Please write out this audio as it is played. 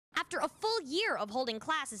After a full year of holding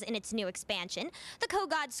classes in its new expansion, the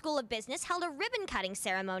Kogod School of Business held a ribbon-cutting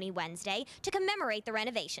ceremony Wednesday to commemorate the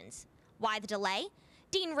renovations. Why the delay?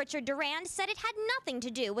 Dean Richard Darrian said it had nothing to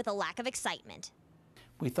do with a lack of excitement.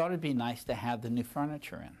 We thought it'd be nice to have the new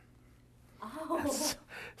furniture in. Oh.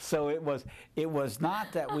 So it was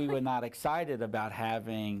not that we were not excited about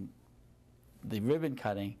having the ribbon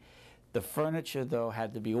cutting. The furniture, though,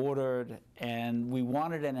 had to be ordered, and we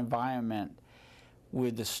wanted an environment where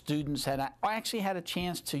the students actually had a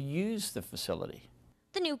chance to use the facility.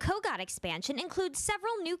 The new Kogod expansion includes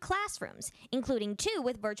several new classrooms, including 2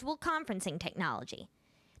 with virtual conferencing technology.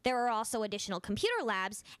 There are also additional computer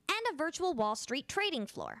labs and a virtual Wall Street trading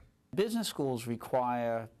floor. Business schools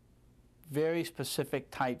require very specific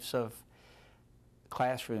types of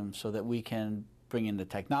classrooms so that we can bring in the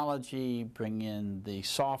technology, bring in the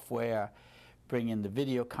software, bring in the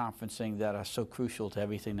video conferencing that are so crucial to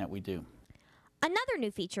everything that we do. Another new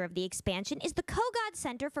feature of the expansion is the Kogod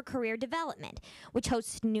Center for Career Development, which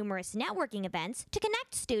hosts numerous networking events to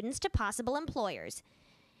connect students to possible employers.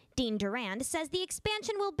 Dean Darrian says the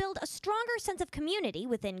expansion will build a stronger sense of community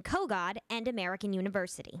within Kogod and American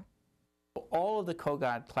University. All of the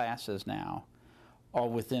Kogod classes now are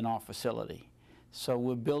within our facility. So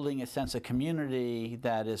we're building a sense of community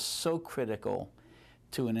that is so critical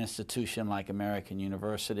to an institution like American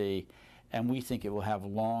University, and we think it will have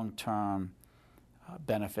long-term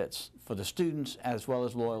benefits for the students as well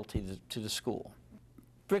as loyalty to the school.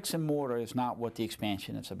 Bricks and mortar is not what the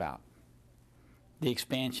expansion is about. The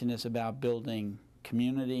expansion is about building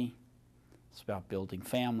community, it's about building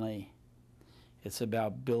family, it's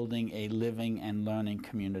about building a living and learning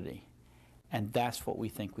community, and that's what we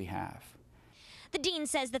think we have. The dean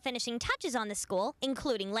says the finishing touches on the school,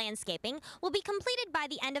 including landscaping, will be completed by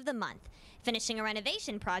the end of the month, finishing a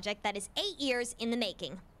renovation project that is 8 years in the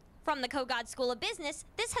making. From the Kogod School of Business,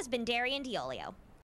 this has been Darrian D'Olio.